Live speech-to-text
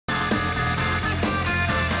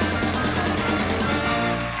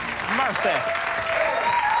say.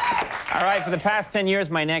 All right, for the past 10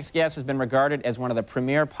 years, my next guest has been regarded as one of the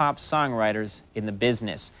premier pop songwriters in the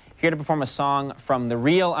business. Here to perform a song from the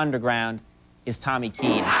real underground is Tommy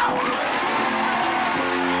Keene.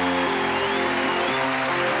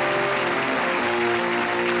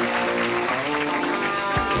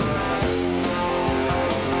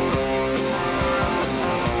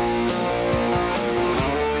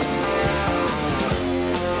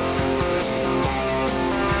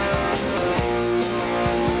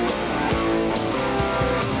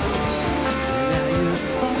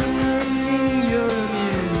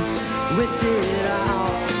 With it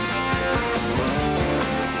all,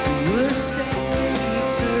 we're standing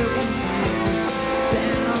circles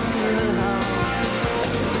down the hall,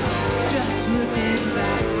 just looking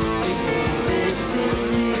back before they take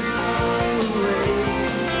me away.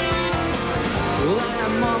 Well,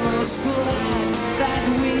 I'm almost glad that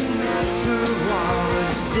we never want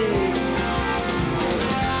to stay.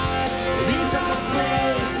 These are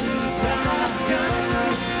places that I've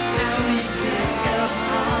gone, now we can go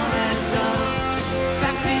on and on.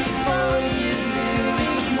 Back before you knew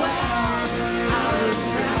me well, I was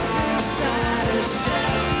trapped inside a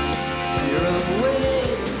shell. Clear away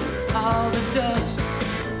all the dust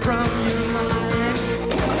from your mind.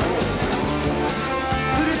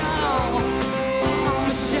 Put it all on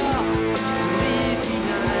the shelf to leave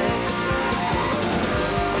behind.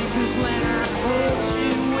 Because when I hold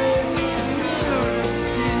you, we're immune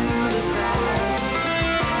to the past.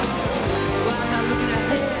 Well, I'm not looking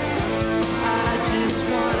ahead, I just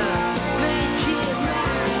wanna make it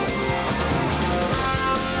last.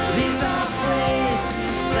 These are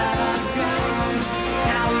places that I've gone,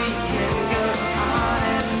 now we can go on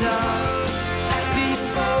and on. And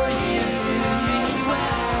before you knew me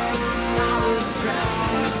well, I was trapped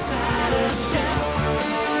inside a shell.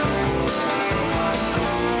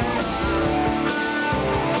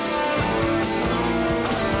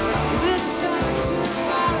 This time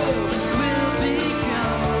tomorrow will be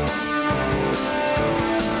gone.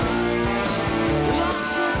 Well, I'll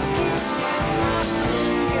just keep my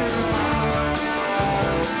finger on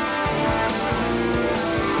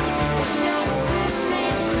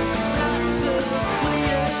destination not so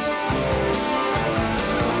clear.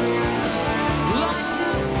 Well, I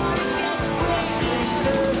just wanna get away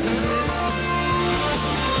here.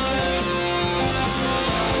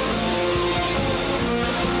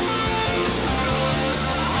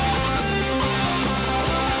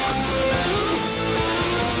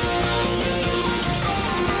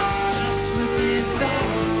 Just looking back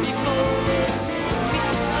before they take me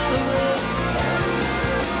away.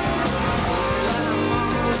 But I'm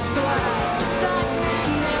almost glad that we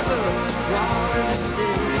never wanted to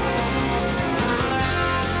stay.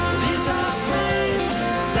 These are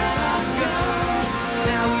places that I've gone,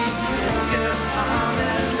 now we can go on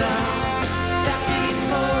and on. That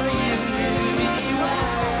before you knew me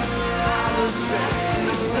well, I was trapped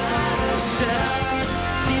inside a shell.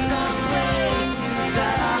 These are places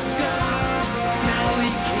that I've gone, now we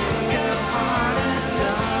can go on and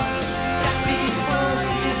on. That before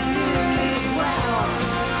you knew me well,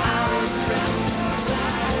 I was trapped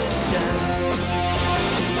inside a shell.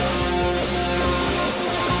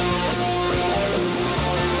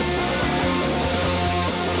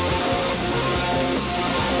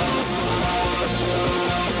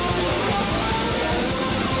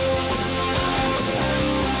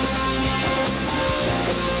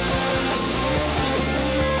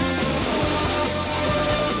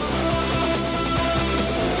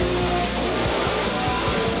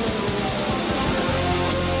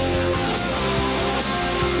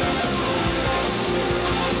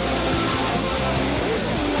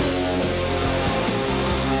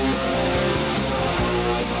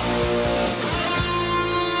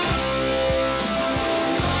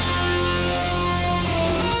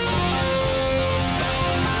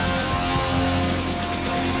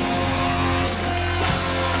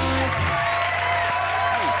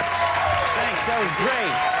 Thanks, that was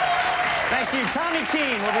great. Thank you, Tommy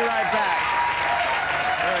Keene. We'll be right back.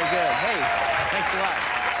 Very good. Hey, thanks a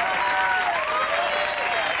lot.